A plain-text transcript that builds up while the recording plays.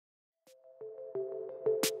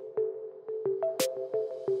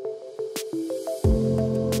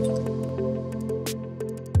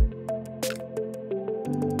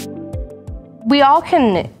We all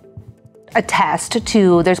can attest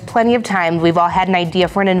to there's plenty of times we've all had an idea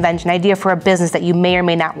for an invention, idea for a business that you may or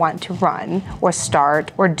may not want to run or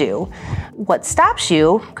start or do. What stops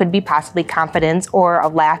you could be possibly confidence or a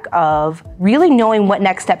lack of really knowing what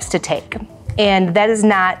next steps to take. And that is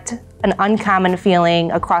not an uncommon feeling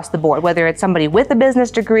across the board, whether it's somebody with a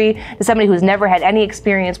business degree to somebody who's never had any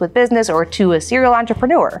experience with business or to a serial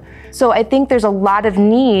entrepreneur. So I think there's a lot of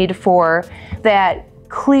need for that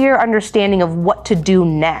clear understanding of what to do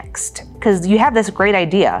next, because you have this great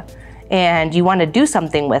idea and you want to do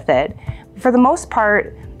something with it. For the most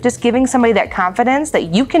part, just giving somebody that confidence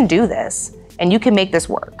that you can do this and you can make this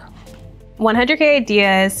work. 100K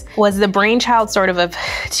Ideas was the brainchild sort of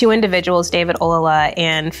two individuals, David Olala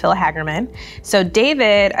and Phil Hagerman. So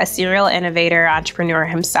David, a serial innovator, entrepreneur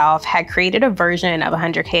himself, had created a version of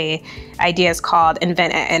 100K Ideas called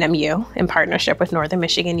Invent at NMU in partnership with Northern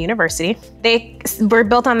Michigan University. They were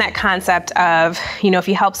built on that concept of, if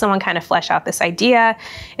you help someone kind of flesh out this idea,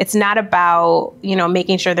 it's not about,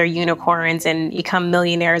 making sure they're unicorns and become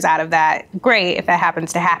millionaires out of that. Great if that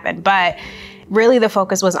happens to happen. But really the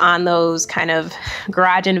focus was on those kind of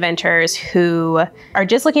garage inventors who are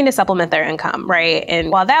just looking to supplement their income, right? And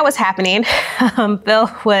while that was happening, Bill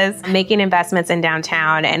was making investments in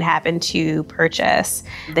downtown and happened to purchase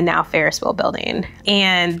the now Ferris wheel building.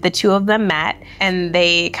 And the two of them met and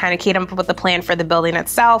they kind of came up with a plan for the building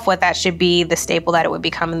itself, what that should be, the staple that it would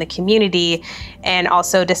become in the community, and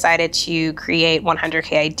also decided to create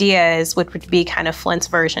 100K Ideas, which would be kind of Flint's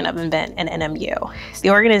version of Invent and NMU.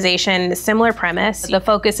 The organization, similar premise. The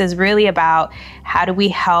focus is really about how do we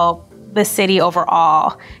help the city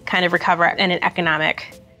overall kind of recover in an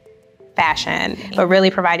economic fashion, but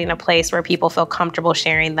really providing a place where people feel comfortable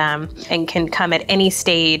sharing them and can come at any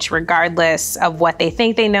stage, regardless of what they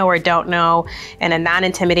think they know or don't know, in a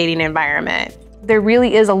non-intimidating environment. There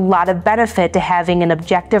really is a lot of benefit to having an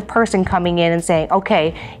objective person coming in and saying, okay,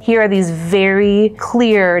 here are these very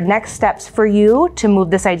clear next steps for you to move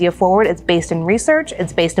this idea forward. It's based in research.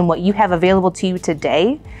 It's based in what you have available to you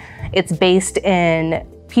today. It's based in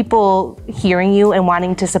people hearing you and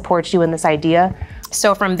wanting to support you in this idea.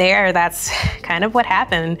 So from there, that's kind of what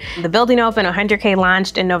happened. The building opened, 100K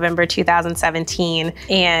launched in November 2017.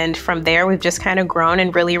 And from there, we've just kind of grown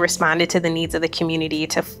and really responded to the needs of the community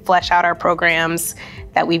to flesh out our programs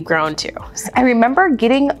that we've grown to. I remember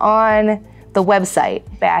getting on the website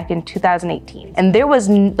back in 2018. And there was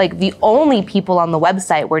like the only people on the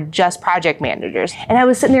website were just project managers. And I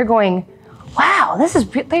was sitting there going, wow, this is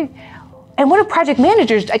really, and what are project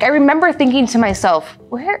managers? Like I remember thinking to myself,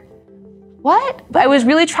 what? But I was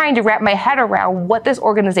really trying to wrap my head around what this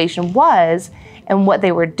organization was and what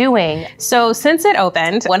they were doing. So since it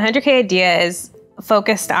opened, 100K Ideas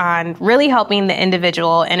focused on really helping the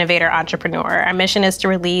individual innovator entrepreneur. Our mission is to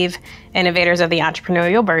relieve innovators of the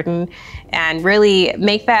entrepreneurial burden and really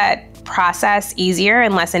make that process easier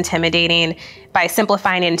and less intimidating by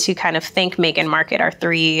simplifying into kind of think, make, and market, our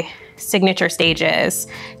three signature stages,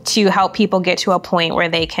 to help people get to a point where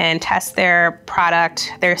they can test their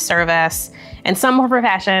product, their service, and some more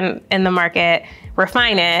fashion in the market,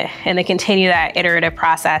 refine it, and then continue that iterative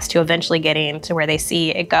process to eventually getting to where they see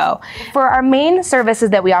it go. For our main services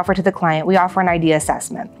that we offer to the client, we offer an idea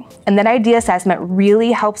assessment. And that idea assessment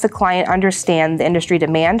really helps the client understand the industry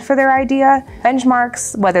demand for their idea,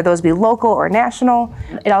 benchmarks, whether those be local or national.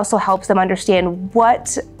 It also helps them understand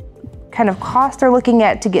what kind of cost they're looking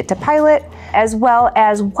at to get to pilot, as well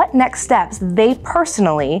as what next steps they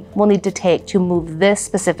personally will need to take to move this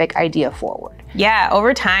specific idea forward. Yeah,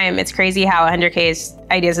 over time, it's crazy how 100K's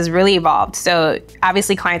Ideas has really evolved. So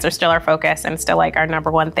obviously clients are still our focus and still like our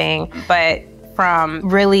number one thing, but from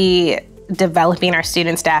really developing our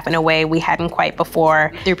student staff in a way we hadn't quite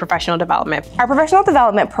before through professional development. Our professional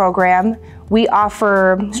development program, we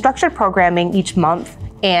offer structured programming each month.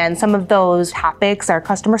 And some of those topics are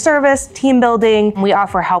customer service, team building. We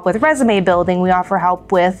offer help with resume building. We offer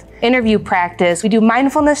help with interview practice. We do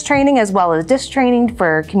mindfulness training as well as DISC training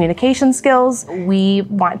for communication skills. We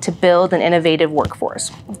want to build an innovative workforce.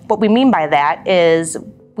 What we mean by that is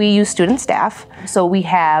we use student staff. So we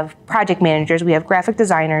have project managers, we have graphic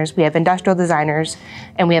designers, we have industrial designers,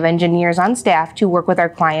 and we have engineers on staff to work with our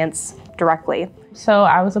clients directly. So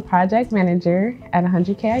I was a project manager at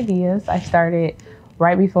 100K Ideas. I started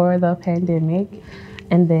right before the pandemic,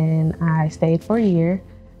 and then I stayed for a year.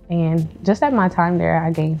 And just at my time there,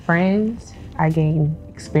 I gained friends, I gained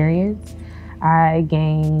experience, I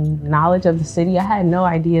gained knowledge of the city. I had no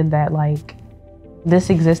idea that like this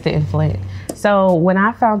existed in Flint. So when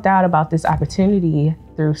I found out about this opportunity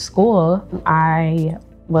through school, I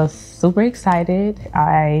was super excited.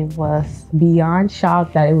 I was beyond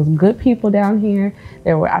shocked that it was good people down here.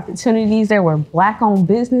 There were opportunities, there were Black-owned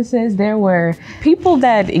businesses, there were people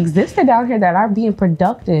that existed down here that are being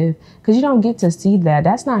productive, because you don't get to see that.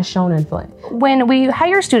 That's not shown in Flint. When we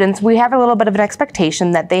hire students, we have a little bit of an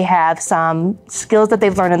expectation that they have some skills that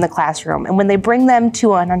they've learned in the classroom. And when they bring them to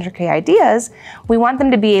 100K Ideas, we want them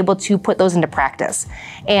to be able to put those into practice.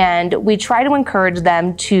 And we try to encourage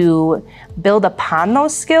them to build upon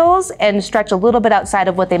those skills and stretch a little bit outside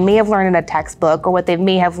of what they may have learned in a textbook or what they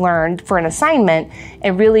may have learned for an assignment,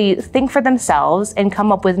 and really think for themselves and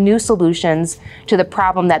come up with new solutions to the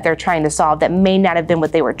problem that they're trying to solve that may not have been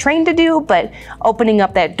what they were trained to do, but opening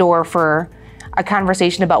up that door for a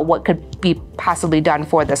conversation about what could be possibly done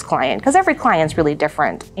for this client. Because every client's really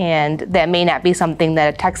different, and that may not be something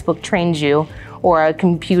that a textbook trains you or a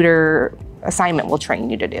computer assignment will train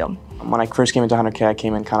you to do. When I first came into 100K, I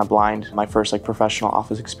came in kind of blind. My first professional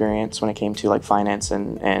office experience when it came to finance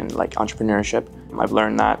and entrepreneurship. I've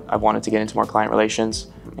learned that I've wanted to get into more client relations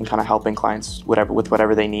and kind of helping clients with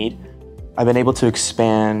whatever they need. I've been able to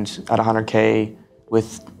expand at 100K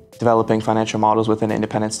with developing financial models with an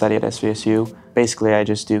independent study at SVSU. Basically, I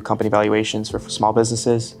just do company valuations for small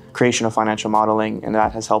businesses, creation of financial modeling, and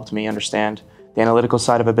that has helped me understand the analytical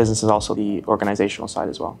side of a business, is also the organizational side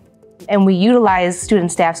as well. And we utilize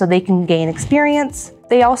student staff so they can gain experience.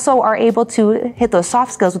 They also are able to hit those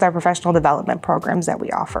soft skills with our professional development programs that we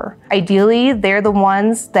offer. Ideally, they're the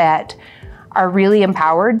ones that are really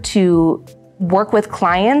empowered to work with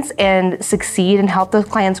clients and succeed and help those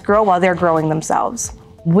clients grow while they're growing themselves.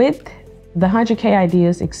 With the 100K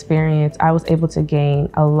Ideas experience, I was able to gain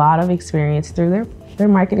a lot of experience through their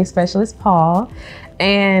marketing specialist, Paul,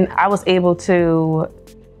 and I was able to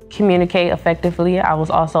communicate effectively. I was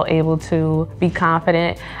also able to be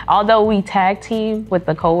confident. Although we tag team with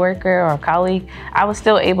a coworker or a colleague, I was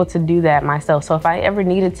still able to do that myself. So if I ever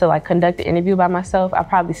needed to conduct an interview by myself, I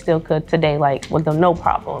probably still could today, with no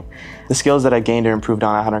problem. The skills that I gained or improved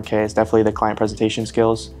on at 100K is definitely the client presentation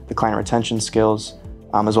skills, the client retention skills,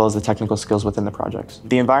 as well as the technical skills within the projects.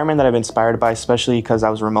 The environment that I've been inspired by, especially because I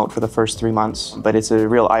was remote for the first 3 months, but it's a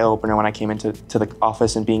real eye-opener when I came into the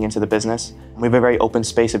office and being into the business. We have a very open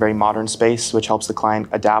space, a very modern space, which helps the client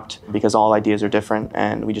adapt because all ideas are different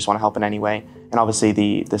and we just want to help in any way. And obviously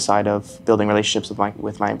the side of building relationships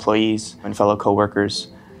with my employees and fellow coworkers.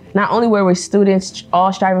 Not only were we students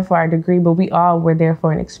all striving for our degree, but we all were there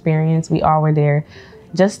for an experience. We all were there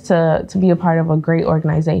just to be a part of a great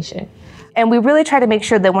organization. And we really try to make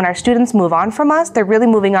sure that when our students move on from us, they're really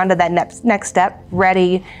moving on to that next step,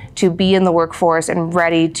 ready to be in the workforce and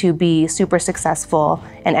ready to be super successful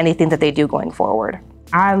in anything that they do going forward.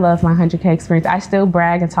 I love my 100K experience. I still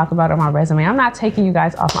brag and talk about it on my resume. I'm not taking you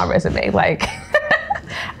guys off my resume.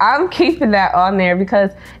 I'm keeping that on there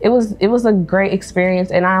because it was a great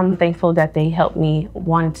experience, and I'm thankful that they helped me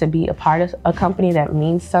want to be a part of a company that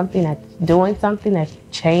means something, that's doing something, that's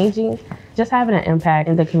changing, just having an impact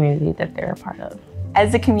in the community that they're a part of.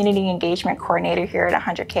 As the community engagement coordinator here at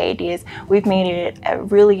 100K Ideas, we've made it a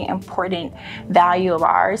really important value of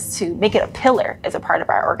ours to make it a pillar as a part of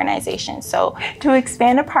our organization. So to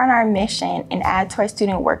expand upon our mission and add to our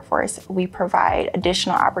student workforce, we provide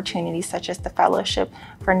additional opportunities such as the fellowship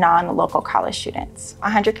for non-local college students.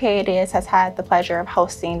 100K Ideas has had the pleasure of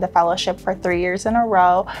hosting the fellowship for 3 years in a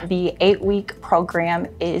row. The 8-week program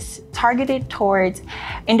is targeted towards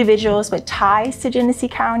individuals with ties to Genesee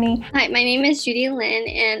County. Hi, my name is Judy Lynn,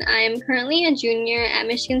 and I am currently a junior at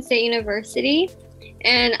Michigan State University.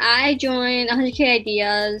 And I joined 100K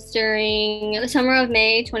Ideas during the summer of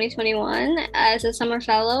May 2021 as a summer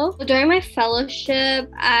fellow. During my fellowship,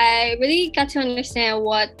 I really got to understand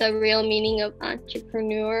what the real meaning of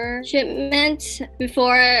entrepreneurship meant.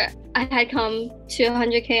 Before I had come to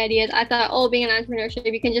 100K Ideas, I thought, being an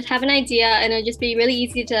entrepreneurship, you can just have an idea and it'll just be really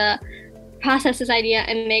easy to process this idea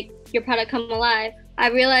and make your product come alive. I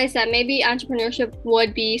realized that maybe entrepreneurship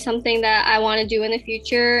would be something that I want to do in the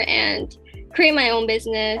future and create my own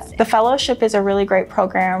business. The fellowship is a really great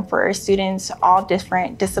program for students, all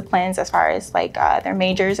different disciplines as far as their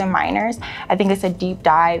majors and minors. I think it's a deep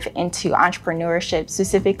dive into entrepreneurship,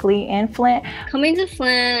 specifically in Flint. Coming to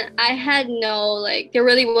Flint, I had there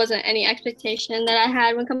really wasn't any expectation that I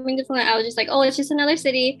had when coming to Flint. I was just it's just another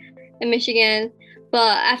city in Michigan.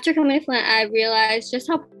 But after coming to Flint, I realized just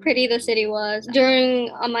how pretty the city was. During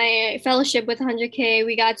my fellowship with 100K,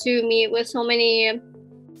 we got to meet with so many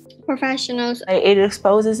professionals. It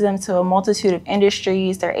exposes them to a multitude of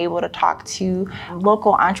industries. They're able to talk to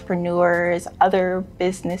local entrepreneurs, other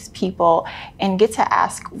business people, and get to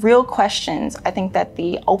ask real questions. I think that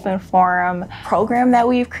the open forum program that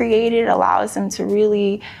we've created allows them to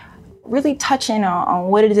really touch in on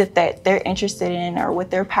what it is that they're interested in or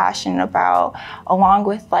what they're passionate about, along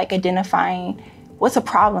with like identifying what's a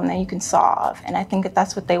problem that you can solve. And I think that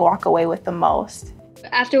that's what they walk away with the most.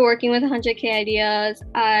 After working with 100K Ideas,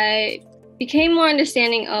 I became more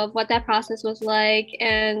understanding of what that process was like,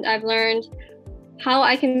 and I've learned how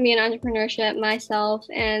I can be an entrepreneurship myself,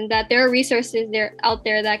 and that there are resources out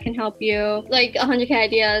there that can help you, like 100K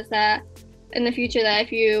Ideas, that in the future that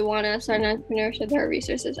if you want to start an entrepreneurship, there are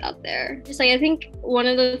resources out there. Just like, I think one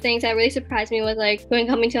of the things that really surprised me was like when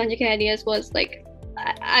coming to 100K Ideas was like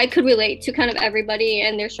I could relate to kind of everybody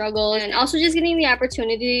and their struggles, and also just getting the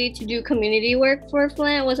opportunity to do community work for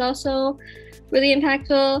Flint was also really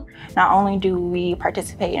impactful. Not only do we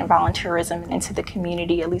participate in volunteerism into the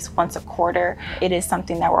community at least once a quarter, it is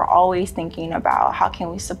something that we're always thinking about. How can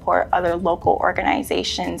we support other local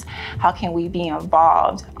organizations? How can we be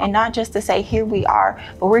involved? And not just to say, here we are,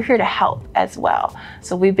 but we're here to help as well.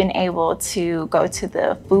 So we've been able to go to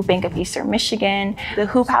the Food Bank of Eastern Michigan, the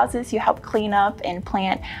hoop houses you help clean up and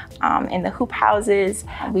plant in the hoop houses.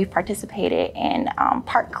 We've participated in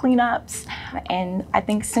park cleanups, and I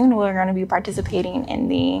think soon we're going to be participating in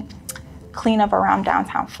the cleanup around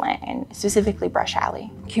downtown Flint and specifically Brush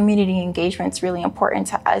Alley. Community engagement is really important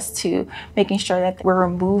to us, to making sure that we're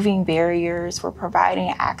removing barriers, we're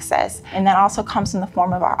providing access, and that also comes in the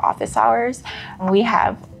form of our office hours. We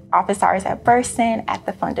have office hours at Burston, at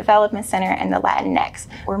the Flint Development Center, and the Latinx.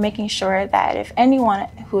 We're making sure that if anyone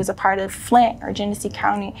who is a part of Flint or Genesee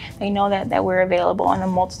County, they know that we're available in a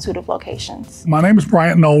multitude of locations. My name is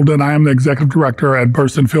Bryant Nolden. I am the executive director at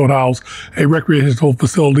Burston Fieldhouse, a recreational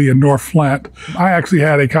facility in North Flint. I actually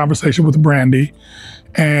had a conversation with Brandy,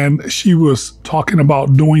 and she was talking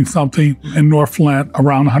about doing something in North Flint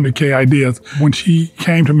around 100K Ideas. When she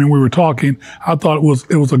came to me and we were talking, I thought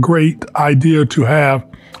it was a great idea to have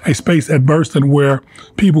a space at Burston where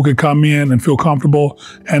people could come in and feel comfortable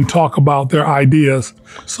and talk about their ideas.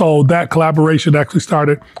 So that collaboration actually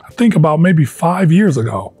started, I think, about maybe 5 years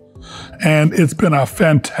ago. And it's been a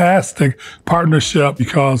fantastic partnership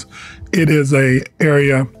because it is an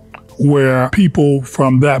area where people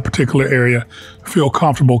from that particular area feel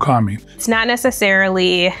comfortable coming. It's not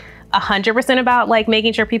necessarily 100% about like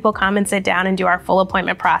making sure people come and sit down and do our full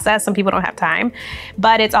appointment process. Some people don't have time,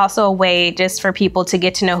 but it's also a way just for people to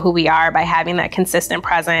get to know who we are by having that consistent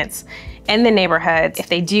presence in the neighborhoods. If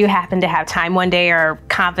they do happen to have time one day or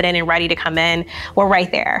confident and ready to come in, we're right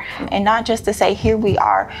there. And not just to say, here we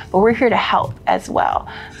are, but we're here to help as well.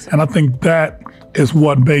 And I think that is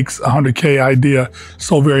what makes 100K Idea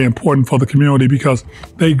so very important for the community, because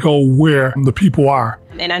they go where the people are.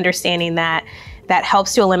 And understanding that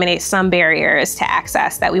helps to eliminate some barriers to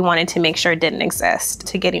access that we wanted to make sure didn't exist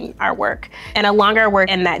to getting our work. And along our work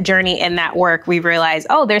and that journey in that work, we realized,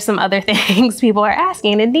 oh, there's some other things people are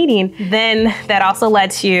asking and needing. Then that also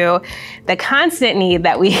led to the constant need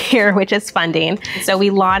that we hear, which is funding. So we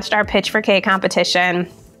launched our Pitch for K competition,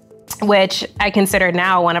 which I consider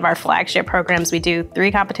now one of our flagship programs. We do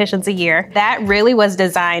 3 competitions a year. That really was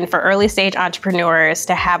designed for early stage entrepreneurs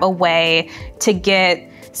to have a way to get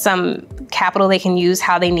some capital they can use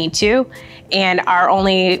how they need to. And our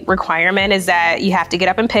only requirement is that you have to get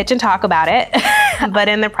up and pitch and talk about it. But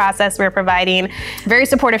in the process, we're providing very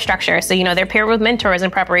supportive structure. So, they're paired with mentors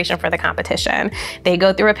in preparation for the competition. They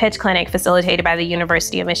go through a pitch clinic facilitated by the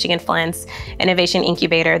University of Michigan Flint's Innovation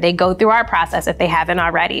Incubator. They go through our process if they haven't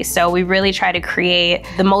already. So we really try to create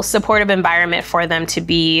the most supportive environment for them to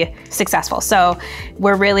be successful. So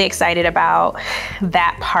we're really excited about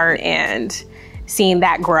that part and seeing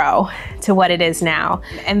that grow to what it is now.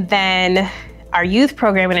 And then our youth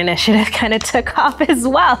programming initiative kind of took off as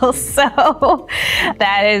well. So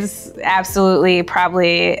that is absolutely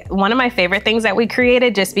probably one of my favorite things that we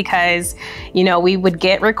created, just because, we would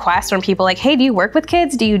get requests from people like, hey, do you work with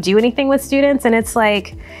kids? Do you do anything with students? And it's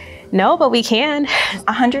like, no, but we can.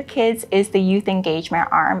 100 Kids is the youth engagement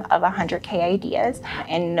arm of 100K Ideas.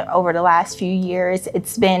 And over the last few years,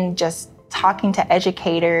 it's been just talking to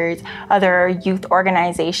educators, other youth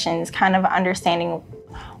organizations, kind of understanding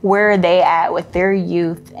where are they at with their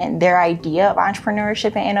youth and their idea of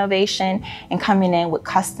entrepreneurship and innovation, and coming in with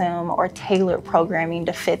custom or tailored programming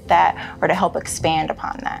to fit that or to help expand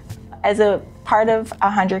upon that. As a part of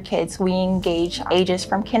 100 Kids, we engage ages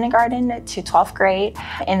from kindergarten to 12th grade.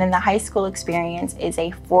 And then the high school experience is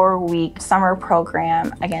a 4-week summer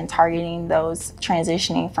program, again, targeting those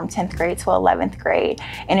transitioning from 10th grade to 11th grade.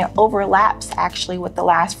 And it overlaps actually with the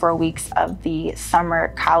last 4 weeks of the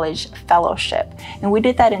summer college fellowship. And we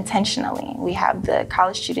did that intentionally. We have the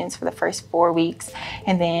college students for the first 4 weeks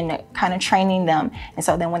and then kind of training them. And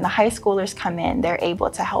so then when the high schoolers come in, they're able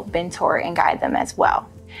to help mentor and guide them as well.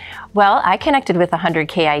 Well, I connected with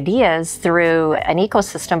 100K Ideas through an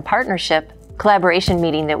ecosystem partnership collaboration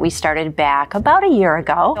meeting that we started back about a year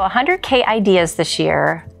ago. 100K Ideas this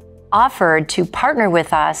year offered to partner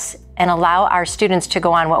with us and allow our students to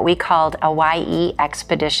go on what we called a YE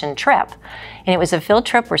expedition trip. And it was a field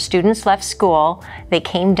trip where students left school, they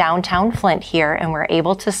came downtown Flint here, and were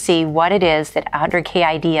able to see what it is that 100K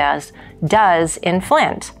Ideas does in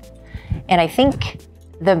Flint. And I think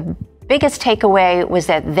the biggest takeaway was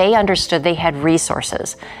that they understood they had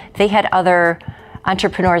resources. They had other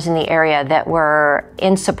entrepreneurs in the area that were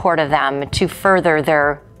in support of them to further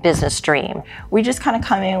their business dream. We just kind of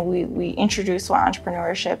come in, we introduce what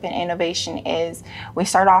entrepreneurship and innovation is. We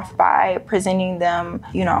start off by presenting them,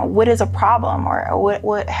 what is a problem, or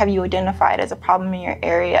what have you identified as a problem in your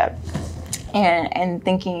area? And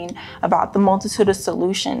thinking about the multitude of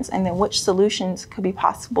solutions, and then which solutions could be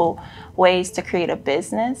possible ways to create a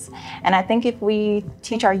business. And I think if we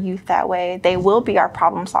teach our youth that way, they will be our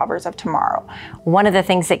problem solvers of tomorrow. One of the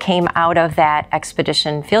things that came out of that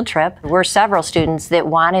expedition field trip were several students that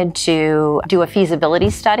wanted to do a feasibility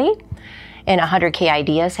study, and 100K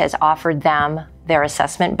Ideas has offered them their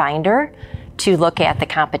assessment binder to look at the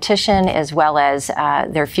competition as well as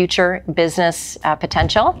their future business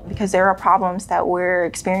potential. Because there are problems that we're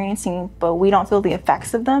experiencing, but we don't feel the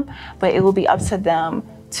effects of them, but it will be up to them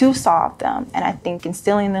to solve them. And I think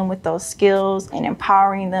instilling them with those skills and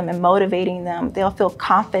empowering them and motivating them, they'll feel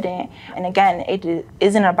confident. And again, it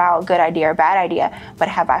isn't about good idea or bad idea, but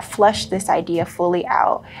have I fleshed this idea fully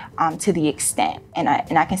out to the extent? And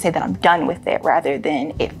I can say that I'm done with it rather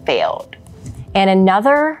than it failed. And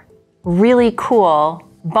another really cool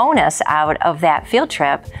bonus out of that field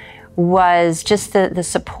trip was just the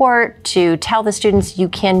support to tell the students you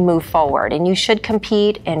can move forward and you should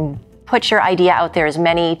compete and put your idea out there as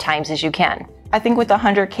many times as you can. I think with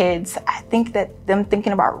 100 Kids, I think that them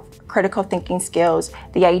thinking about critical thinking skills,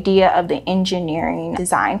 the idea of the engineering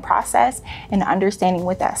design process and understanding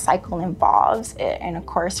what that cycle involves, and of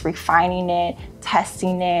course refining it,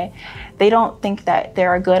 testing it. They don't think that there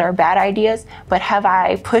are good or bad ideas, but have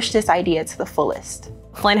I pushed this idea to the fullest?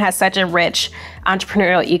 Flint has such a rich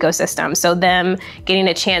entrepreneurial ecosystem. So them getting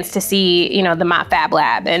a chance to see, the Mott Fab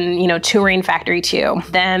Lab and, touring Factory 2,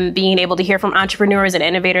 them being able to hear from entrepreneurs and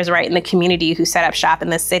innovators right in the community who set up shop in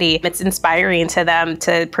the city, it's inspiring to them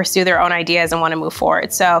to pursue their own ideas and want to move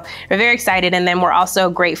forward. So we're very excited. And then we're also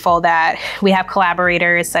grateful that we have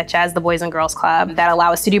collaborators such as the Boys and Girls Club that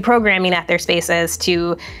allow us to do programming at their spaces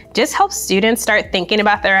to just help students start thinking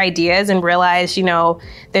about their ideas and realize,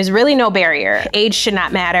 there's really no barrier. Age should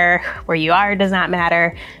not matter. Where you are does not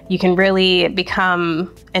matter. You can really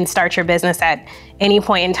become and start your business at any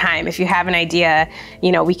point in time. If you have an idea,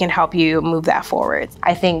 we can help you move that forward.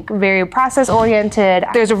 I think very process oriented.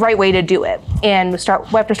 There's a right way to do it. And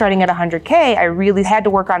after starting at 100K, I really had to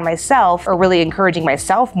work on myself, or really encouraging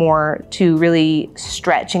myself more to really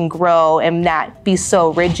stretch and grow and not be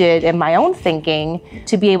so rigid in my own thinking,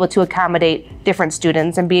 to be able to accommodate different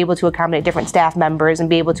students and be able to accommodate different staff members and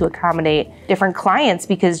be able to accommodate different clients,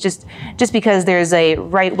 because just because there's a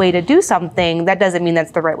right way to do something, that doesn't mean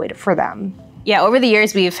that's the right way for them. Yeah, over the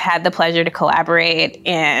years, we've had the pleasure to collaborate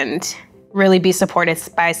and really be supported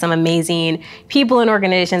by some amazing people and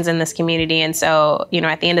organizations in this community. And so,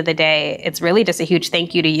 at the end of the day, it's really just a huge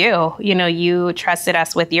thank you to you. You trusted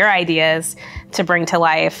us with your ideas to bring to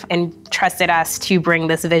life and trusted us to bring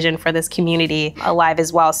this vision for this community alive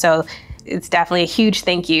as well. So it's definitely a huge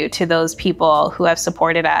thank you to those people who have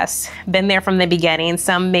supported us, been there from the beginning,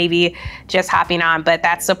 some maybe just hopping on, but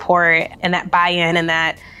that support and that buy-in and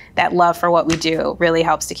that love for what we do really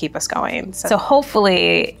helps to keep us going. So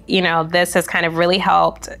hopefully, this has kind of really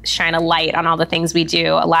helped shine a light on all the things we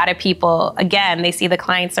do. A lot of people, again, they see the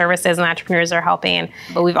client services and entrepreneurs are helping,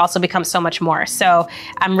 but we've also become so much more. So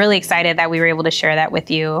I'm really excited that we were able to share that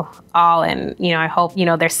with you all. And, I hope,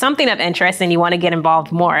 there's something of interest and you want to get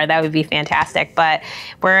involved more. That would be fantastic. But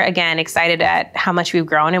we're, again, excited at how much we've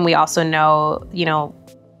grown. And we also know,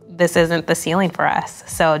 this isn't the ceiling for us.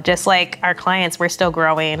 So just like our clients, we're still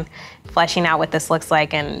growing, fleshing out what this looks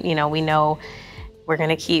like. And, we know we're going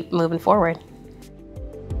to keep moving forward.